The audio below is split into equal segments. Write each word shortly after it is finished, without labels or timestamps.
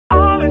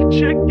let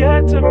you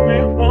get to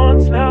me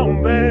once now,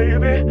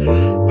 baby,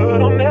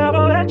 but I'll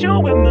never let you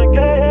win the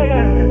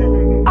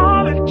game.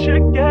 I'll let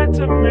you get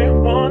to me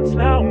once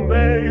now,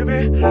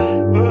 baby,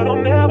 but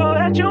I'll never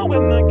let you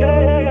win the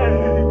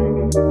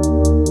game.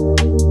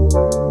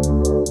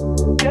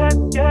 Get,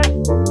 get,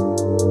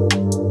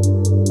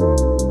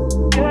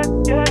 get,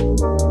 get, get,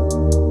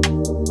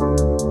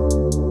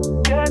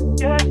 get,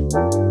 get.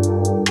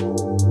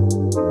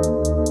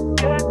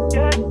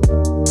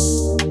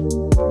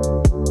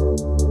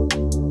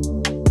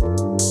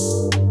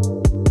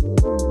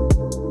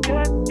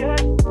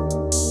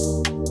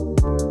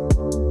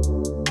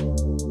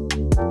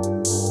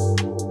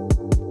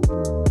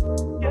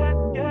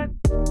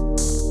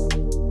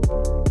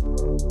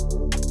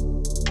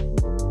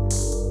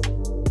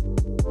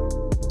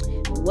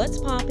 What's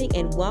popping,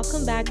 and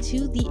welcome back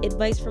to the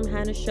Advice from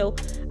Hannah show.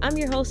 I'm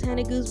your host,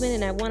 Hannah Guzman,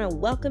 and I want to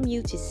welcome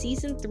you to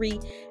season 3,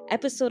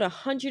 episode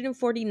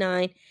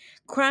 149,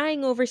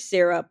 Crying Over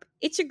Syrup.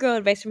 It's your girl,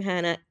 Advice from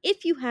Hannah.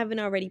 If you haven't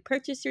already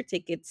purchased your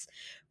tickets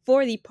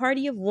for the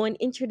Party of One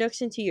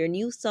Introduction to Your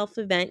New Self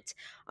event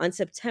on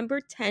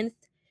September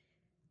 10th,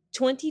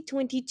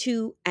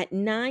 2022 at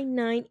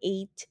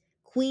 998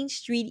 Queen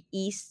Street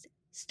East,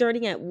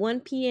 starting at 1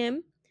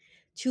 p.m.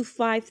 to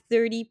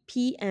 5:30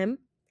 p.m.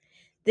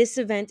 This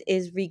event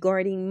is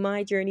regarding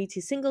my journey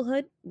to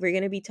singlehood. We're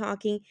going to be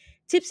talking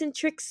tips and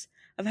tricks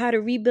of how to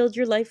rebuild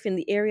your life in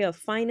the area of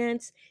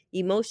finance,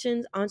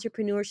 emotions,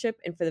 entrepreneurship,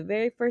 and for the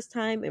very first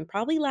time and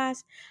probably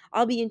last,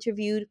 I'll be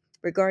interviewed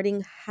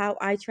regarding how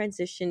I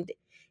transitioned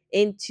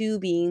into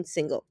being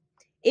single.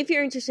 If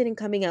you're interested in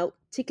coming out,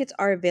 tickets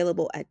are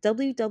available at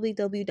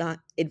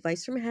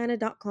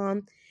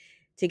www.advicefromhannah.com.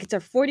 Tickets are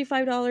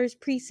 $45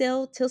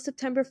 pre-sale till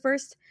September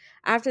 1st.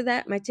 After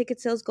that, my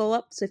ticket sales go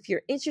up. So if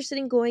you're interested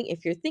in going,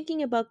 if you're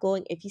thinking about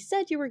going, if you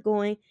said you were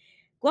going,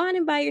 go on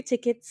and buy your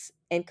tickets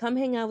and come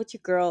hang out with your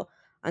girl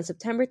on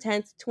September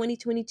 10th,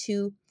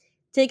 2022.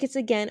 Tickets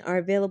again are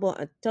available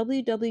at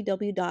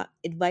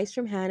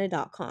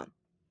www.advicefromhannah.com.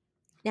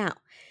 Now,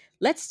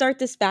 let's start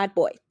this bad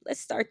boy.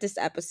 Let's start this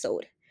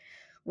episode.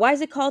 Why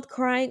is it called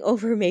Crying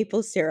Over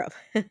Maple Syrup?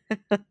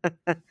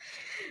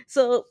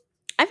 So,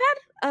 I've had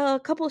a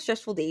couple of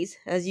stressful days,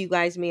 as you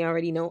guys may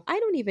already know. I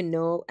don't even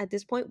know at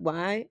this point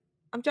why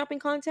I'm dropping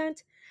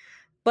content,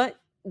 but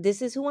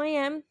this is who I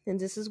am and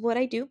this is what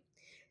I do.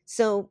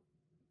 So,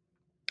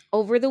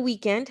 over the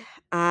weekend,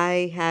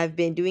 I have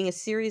been doing a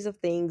series of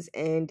things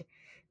and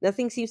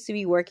nothing seems to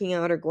be working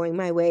out or going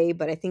my way,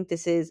 but I think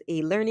this is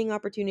a learning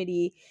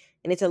opportunity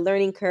and it's a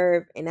learning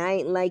curve and I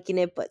ain't liking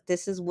it, but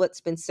this is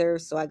what's been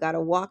served. So, I got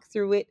to walk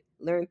through it,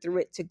 learn through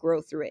it to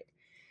grow through it.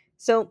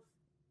 So,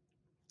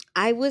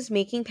 I was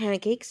making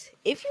pancakes.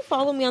 If you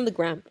follow me on the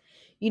gram,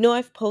 you know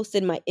I've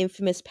posted my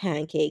infamous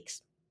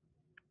pancakes.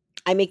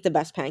 I make the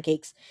best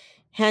pancakes.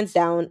 Hands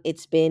down,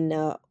 it's been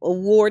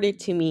awarded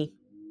to me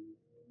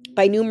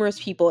by numerous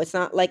people. It's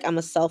not like I'm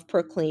a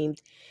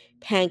self-proclaimed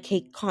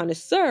pancake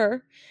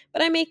connoisseur,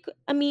 but I mean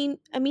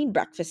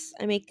breakfast.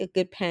 I make a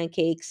good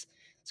pancakes,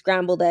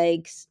 scrambled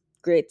eggs,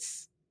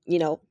 grits,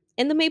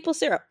 and the maple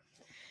syrup.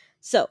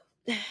 So,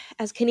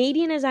 as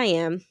Canadian as I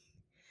am,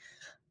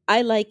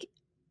 I like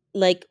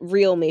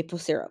real maple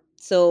syrup.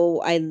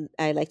 So I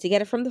like to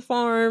get it from the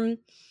farm.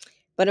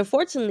 But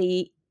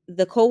unfortunately,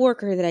 the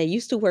coworker that I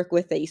used to work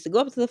with that used to go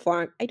up to the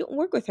farm, I don't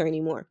work with her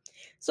anymore.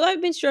 So I've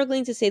been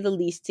struggling to say the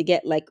least to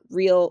get like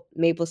real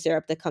maple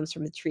syrup that comes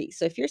from the tree.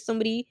 So if you're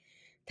somebody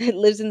that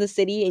lives in the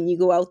city and you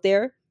go out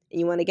there and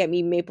you want to get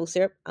me maple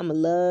syrup, I'm gonna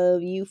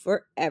love you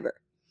forever.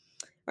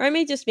 Or I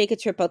may just make a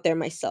trip out there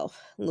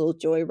myself. A little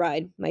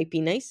joyride might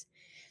be nice.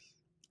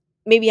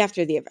 Maybe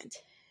after the event.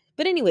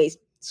 But anyways,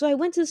 so I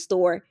went to the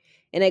store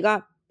and I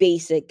got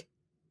basic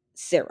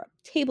syrup,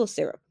 table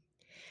syrup.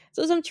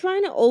 So as I'm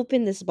trying to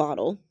open this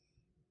bottle,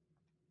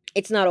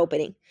 it's not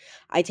opening.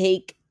 I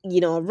take,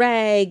 a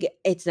rag,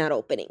 it's not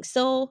opening.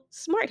 So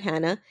smart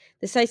Hannah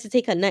decides to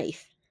take a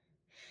knife.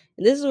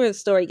 And this is where the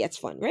story gets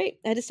fun, right?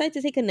 I decide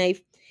to take a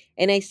knife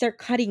and I start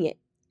cutting it.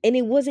 And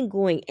it wasn't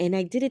going. And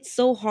I did it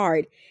so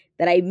hard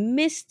that I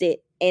missed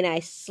it and I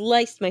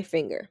sliced my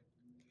finger.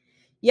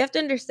 You have to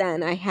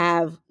understand, I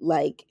have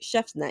like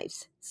chef's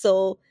knives.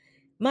 So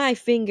my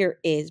finger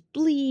is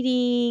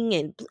bleeding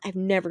and I've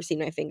never seen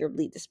my finger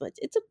bleed this much.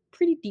 It's a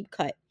pretty deep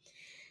cut.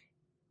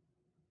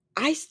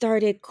 I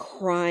started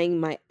crying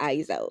my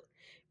eyes out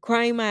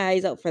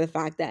for the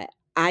fact that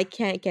I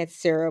can't get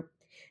syrup,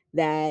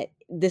 that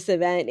this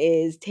event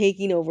is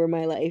taking over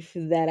my life,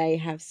 that I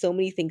have so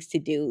many things to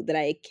do, that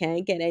I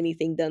can't get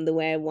anything done the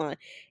way I want.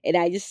 And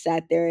I just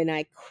sat there and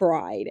I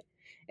cried.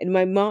 And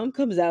my mom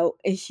comes out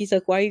and she's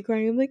like, "Why are you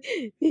crying?" I'm like,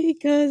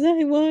 "Because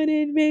I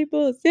wanted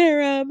maple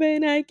syrup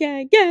and I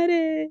can't get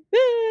it."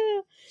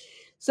 Ah.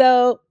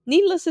 So,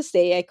 needless to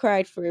say, I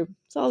cried for a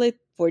solid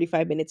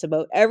 45 minutes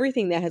about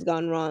everything that has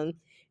gone wrong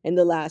in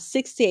the last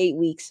 6 to 8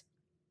 weeks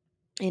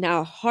and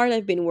how hard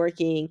I've been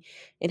working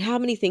and how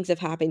many things have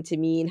happened to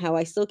me and how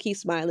I still keep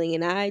smiling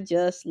and I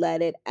just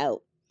let it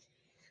out.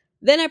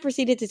 Then I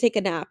proceeded to take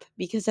a nap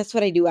because that's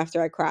what I do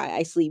after I cry.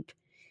 I sleep.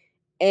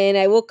 And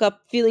I woke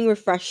up feeling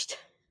refreshed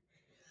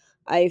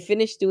I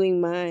finished doing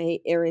my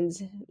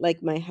errands,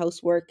 like my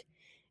housework,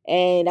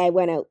 and I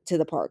went out to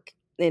the park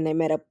and I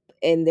met up,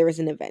 and there was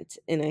an event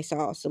and I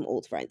saw some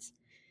old friends.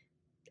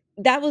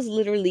 That was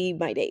literally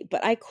my day,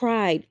 but I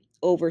cried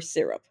over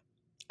syrup.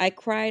 I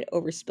cried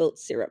over spilt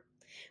syrup,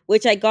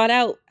 which I got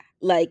out,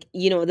 like,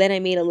 then I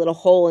made a little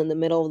hole in the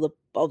middle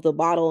of the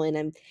bottle and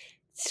I'm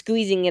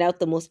squeezing it out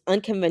the most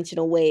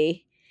unconventional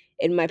way.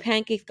 And my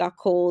pancakes got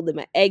cold and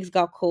my eggs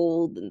got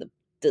cold and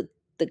the,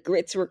 the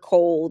grits were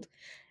cold.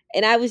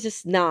 And I was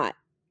just not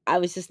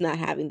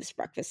having this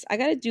breakfast. I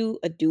got to do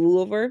a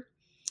do-over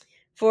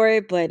for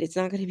it, but it's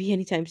not going to be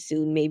anytime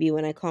soon, maybe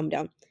when I calm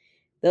down.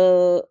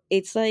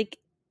 It's like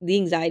the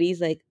anxiety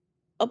is like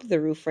up the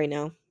roof right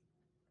now.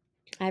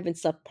 I haven't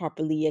slept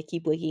properly. I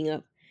keep waking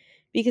up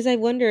because I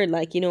wonder,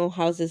 like,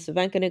 how's this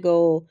event gonna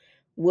go?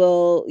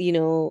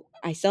 Will,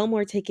 I sell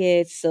more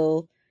tickets?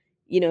 So,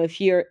 if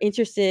you're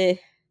interested,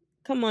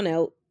 come on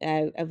out.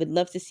 I would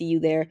love to see you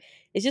there.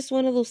 It's just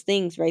one of those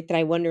things, right? That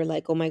I wonder,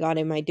 like, oh my God,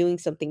 am I doing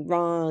something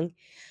wrong?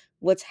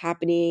 What's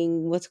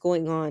happening? What's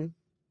going on?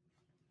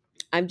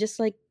 I'm just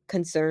like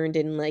concerned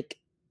and like,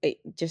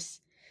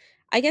 just,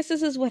 I guess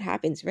this is what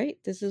happens, right?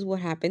 This is what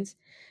happens.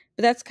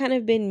 But that's kind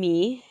of been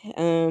me.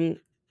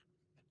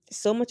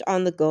 So much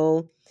on the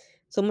go.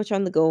 So much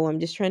on the go. I'm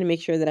just trying to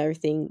make sure that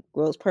everything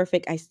grows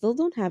perfect. I still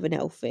don't have an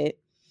outfit.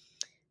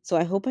 So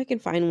I hope I can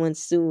find one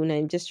soon.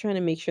 I'm just trying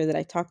to make sure that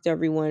I talk to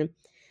everyone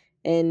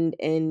and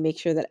make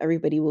sure that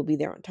everybody will be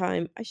there on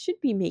time. I should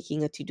be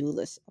making a to-do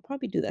list. I'll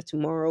probably do that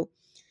tomorrow.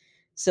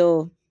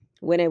 So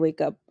when I wake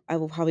up, I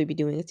will probably be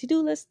doing a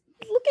to-do list.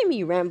 Look at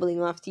me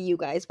rambling off to you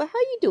guys, but how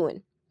you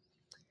doing?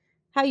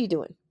 How you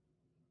doing?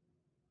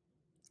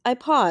 I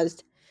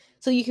paused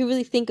so you can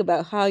really think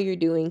about how you're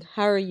doing.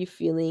 How are you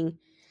feeling?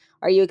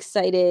 Are you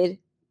excited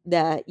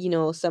that,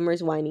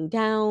 summer's winding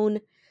down?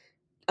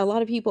 A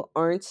lot of people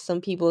aren't.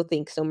 Some people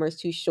think summer's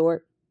too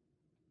short.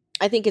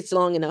 I think it's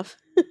long enough.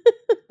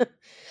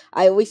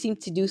 I always seem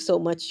to do so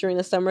much during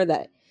the summer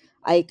that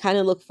I kind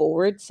of look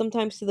forward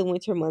sometimes to the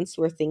winter months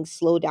where things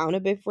slow down a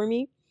bit for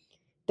me.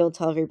 Don't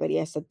tell everybody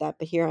I said that,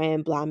 but here I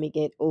am blamming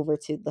it over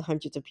to the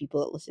hundreds of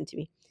people that listen to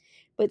me.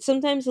 But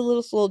sometimes a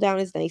little slow down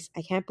is nice.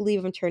 I can't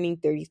believe I'm turning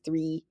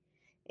 33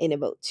 in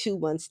about 2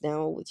 months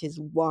now, which is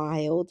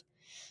wild.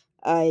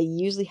 I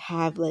usually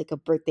have like a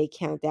birthday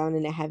countdown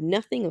and I have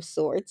nothing of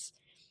sorts.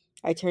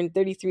 I turned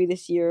 33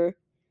 this year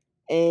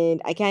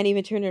and I can't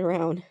even turn it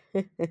around.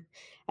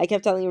 I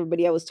kept telling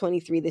everybody I was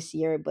 23 this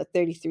year, but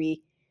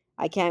 33,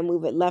 I can't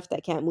move it left, I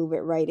can't move it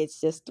right.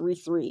 It's just 3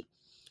 3.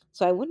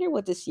 So I wonder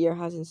what this year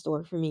has in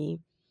store for me.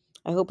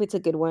 I hope it's a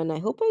good one. I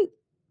hope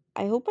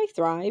I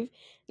thrive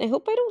and I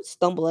hope I don't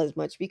stumble as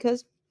much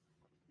because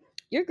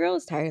your girl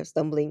is tired of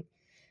stumbling.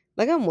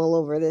 Like I'm well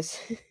over this.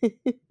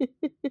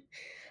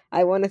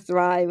 I want to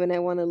thrive and I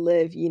want to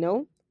live.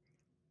 And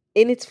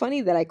it's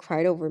funny that I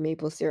cried over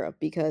maple syrup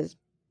because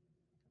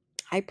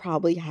I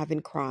probably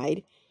haven't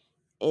cried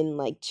in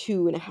like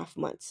 2.5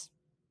 months.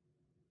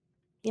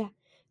 Yeah,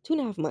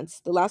 2.5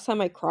 months. The last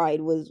time I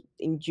cried was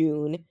in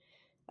June,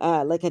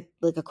 like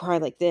a cry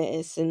like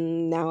this,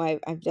 and now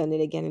I've done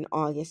it again in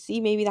August. See,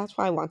 maybe that's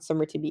why I want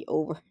summer to be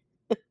over.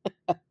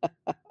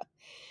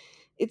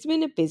 It's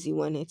been a busy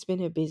one. It's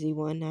been a busy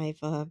one.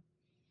 I've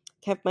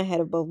kept my head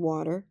above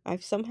water.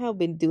 I've somehow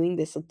been doing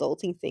this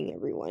adulting thing,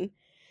 everyone,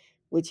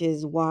 which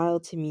is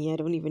wild to me. I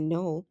don't even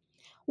know.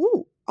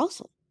 Ooh,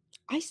 also,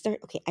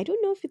 okay, I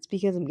don't know if it's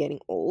because I'm getting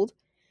old.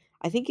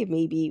 I think it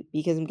may be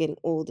because I'm getting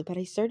old, but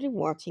I started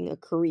watching a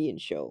Korean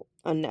show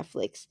on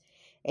Netflix,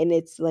 and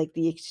it's like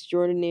the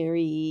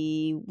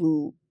extraordinary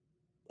Woo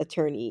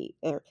attorney,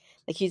 or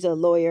like she's a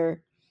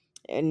lawyer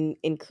in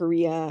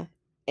Korea,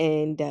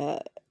 and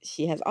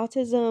she has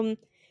autism,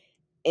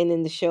 and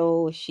in the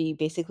show she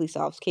basically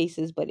solves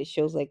cases, but it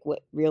shows like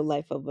what real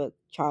life of a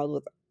child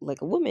with,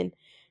 like, a woman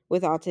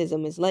with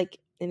autism is like.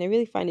 And I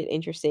really find it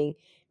interesting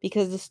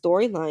because the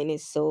storyline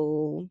is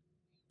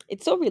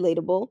it's so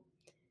relatable,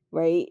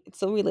 right? It's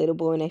so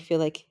relatable, and I feel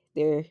like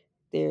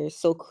they're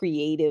so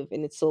creative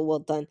and it's so well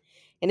done.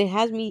 And it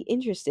has me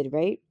interested,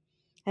 right?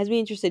 Has me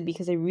interested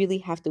because I really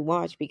have to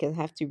watch, because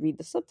I have to read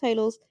the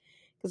subtitles,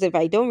 because if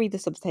I don't read the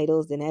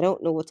subtitles then I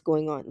don't know what's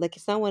going on. Like,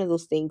 it's not one of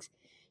those things,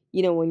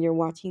 when you're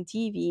watching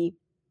TV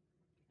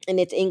and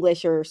it's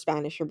English or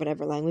Spanish or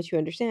whatever language you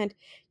understand,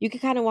 you can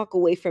kind of walk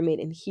away from it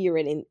and hear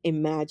it and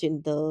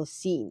imagine the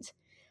scenes.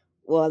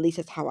 Well, at least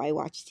that's how I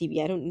watch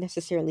TV. I don't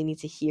necessarily need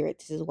to hear it.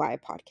 This is why I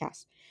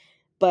podcast.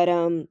 But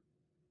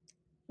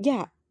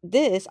yeah,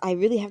 this I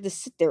really have to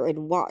sit there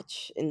and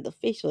watch, and the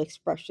facial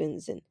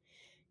expressions, and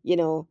you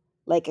know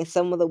like,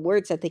 some of the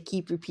words that they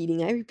keep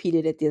repeating. I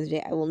repeated it the other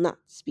day. I will not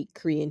speak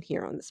Korean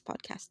here on this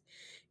podcast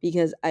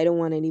because I don't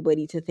want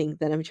anybody to think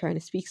that I'm trying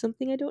to speak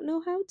something I don't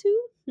know how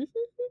to.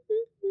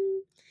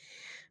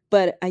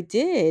 But I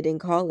did in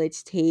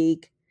college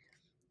take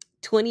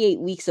 28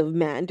 weeks of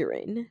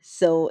Mandarin.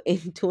 So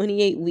in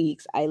 28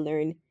 weeks I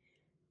learned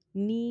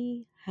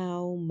ni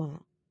hao ma,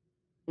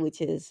 which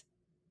is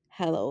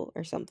hello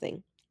or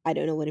something. I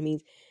don't know what it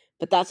means,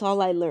 but that's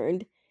all I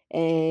learned.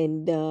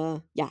 And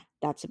yeah,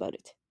 that's about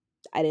it.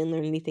 I didn't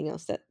learn anything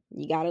else. That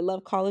you gotta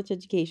love college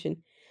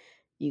education.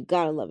 You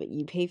gotta love it.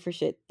 You pay for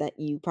shit that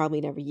you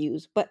probably never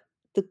use. But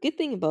the good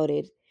thing about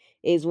it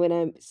is when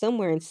I'm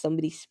somewhere and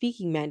somebody's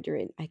speaking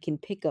Mandarin, I can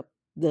pick up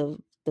the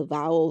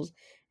vowels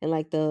and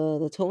like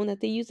the tone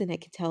that they use, and I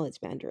can tell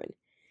it's Mandarin.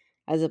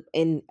 As a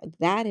and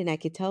that, and I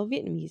can tell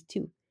Vietnamese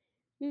too.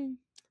 Hmm,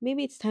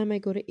 maybe it's time I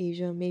go to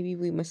Asia. Maybe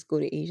we must go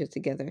to Asia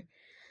together.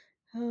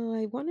 Oh,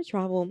 I want to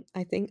travel.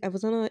 I think I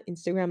was on an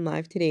Instagram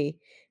live today,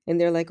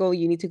 and they're like, "Oh,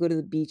 you need to go to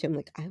the beach." I'm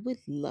like, I would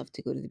love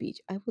to go to the beach.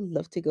 I would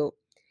love to go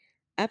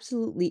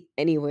absolutely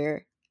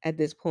anywhere at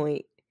this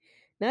point.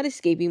 Not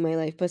escaping my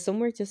life, but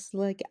somewhere just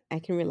like I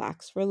can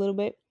relax for a little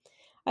bit.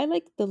 I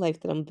like the life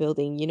that I'm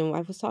building.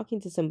 I was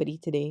talking to somebody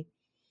today,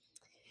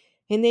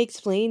 and they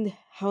explained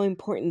how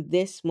important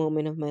this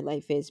moment of my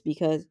life is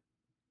because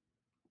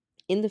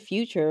in the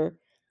future,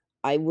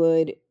 I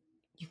would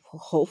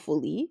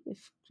hopefully,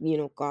 if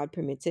God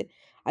permits it,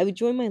 I would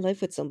join my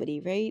life with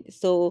somebody, right?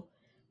 So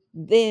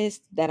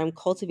this that I'm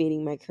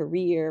cultivating my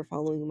career,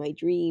 following my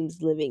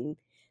dreams, living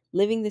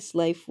this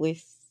life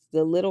with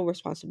the little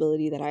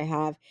responsibility that I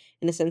have,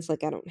 in a sense,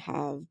 like I don't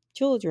have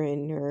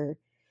children or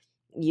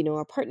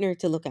a partner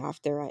to look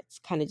after. It's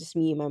kind of just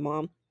me and my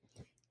mom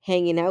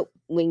hanging out,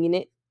 winging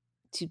it,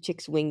 two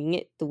chicks winging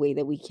it the way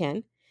that we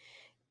can.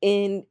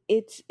 And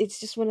it's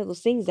just one of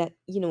those things that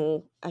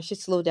I should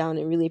slow down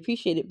and really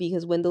appreciate it,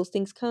 because when those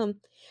things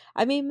come,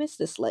 I may miss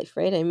this life,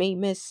 right? I may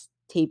miss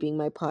taping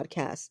my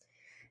podcast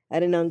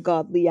at an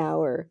ungodly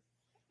hour,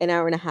 an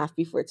hour and a half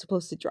before it's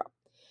supposed to drop,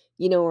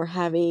 or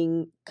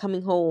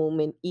coming home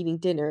and eating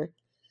dinner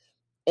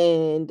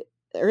and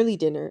early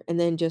dinner, and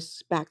then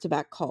just back to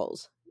back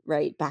calls,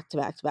 right? Back to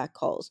back to back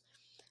calls.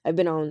 I've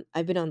been on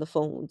the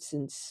phone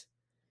since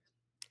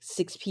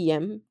 6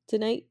 p.m.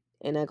 tonight,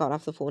 and I got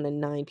off the phone at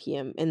 9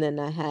 p.m. And then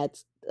I had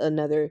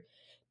another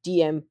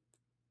DM,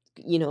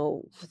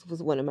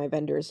 with one of my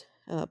vendors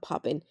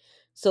pop in.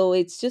 So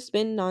it's just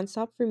been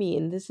nonstop for me.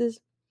 And this is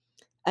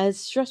as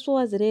stressful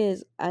as it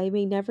is. I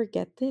may never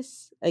get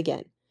this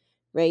again,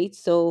 right?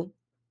 So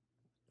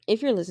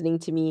if you're listening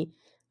to me,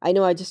 I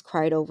know I just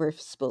cried over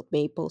spilled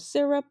maple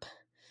syrup,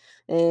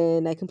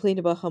 and I complained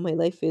about how my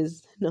life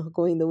is not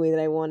going the way that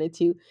I wanted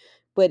to,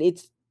 but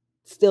it's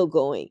still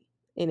going,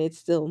 and it's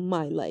still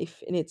my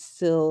life, and it's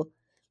still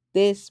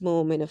this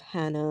moment of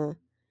Hannah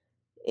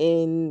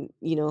in,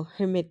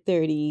 her mid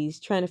 30s,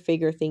 trying to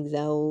figure things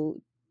out,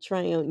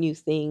 trying out new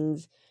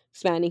things,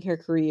 expanding her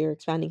career,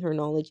 expanding her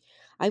knowledge.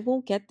 I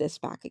won't get this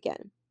back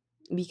again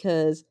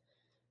because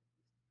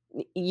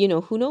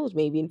who knows,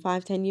 maybe in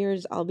 5-10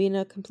 years I'll be in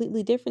a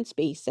completely different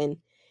space, and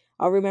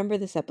I'll remember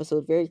this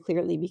episode very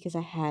clearly because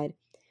I had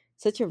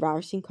such a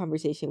ravishing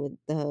conversation with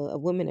a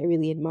woman I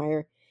really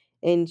admire,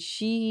 and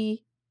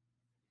she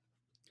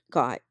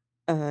got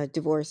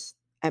divorced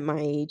at my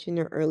age in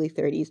her early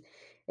 30s,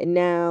 and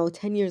now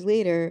 10 years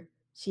later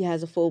she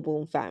has a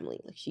full-blown family.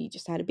 Like, she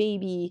just had a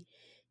baby,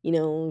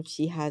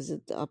 she has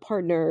a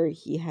partner,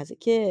 he has a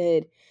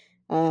kid.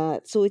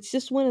 So it's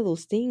just one of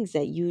those things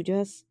that you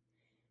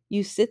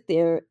sit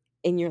there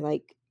and you're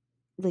like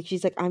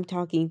she's like,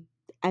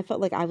 I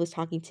felt like I was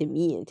talking to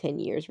me in 10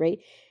 years, right?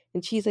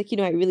 And she's like,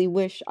 I really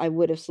wish I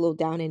would have slowed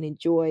down and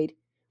enjoyed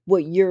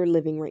what you're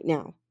living right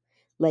now.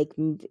 Like,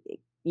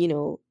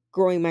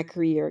 growing my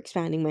career,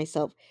 expanding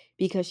myself,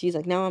 because she's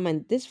like, now I'm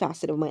on this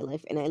facet of my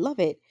life and I love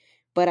it,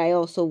 but I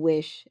also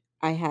wish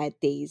I had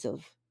days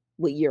of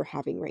what you're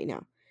having right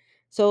now.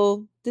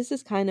 So this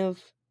is kind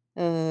of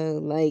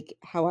like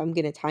how I'm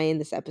going to tie in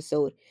this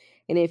episode.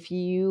 And if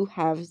you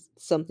have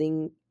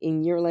something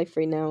in your life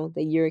right now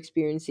that you're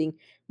experiencing,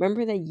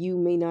 remember that you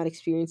may not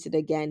experience it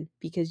again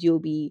because you'll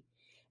be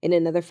in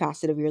another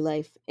facet of your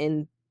life.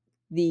 And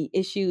the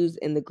issues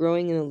and the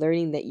growing and the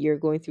learning that you're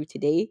going through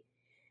today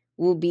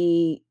will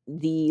be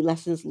the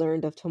lessons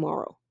learned of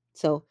tomorrow.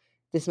 So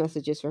this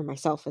message is for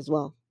myself as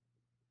well.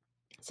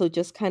 So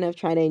just kind of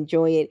try to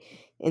enjoy it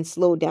and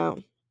slow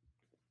down,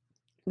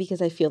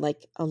 because I feel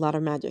like a lot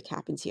of magic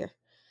happens here,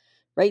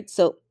 right?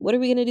 So what are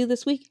we going to do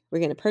this week? We're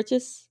going to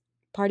purchase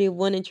Party of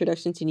One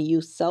Introduction to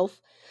New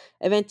Self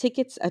event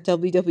tickets at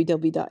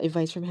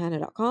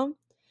www.advicefromhannah.com.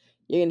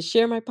 You're going to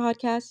share my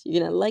podcast.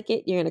 You're going to like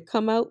it. You're going to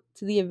come out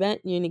to the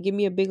event. And you're going to give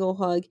me a big old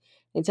hug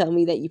and tell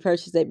me that you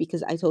purchased it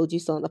because I told you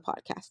so on the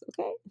podcast,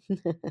 okay?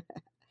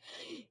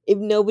 If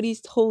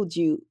nobody's told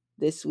you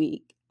this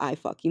week, I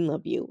fucking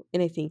love you.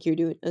 And I think you're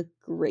doing a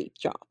great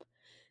job.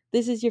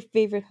 This is your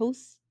favorite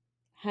host,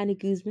 Hannah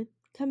Guzman,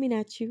 coming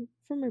at you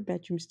from her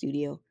bedroom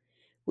studio,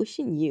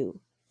 wishing you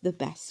the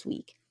best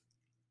week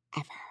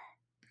ever.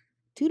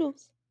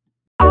 Toodles.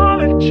 I'll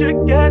let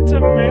you get to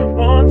me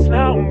once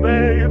now,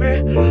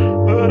 baby,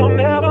 but I'll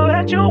never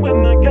let you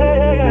win the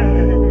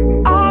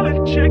game. I'll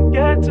let you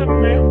get to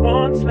me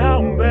once now,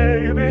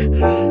 baby,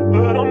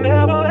 but I'll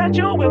never let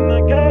you win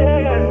the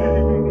game.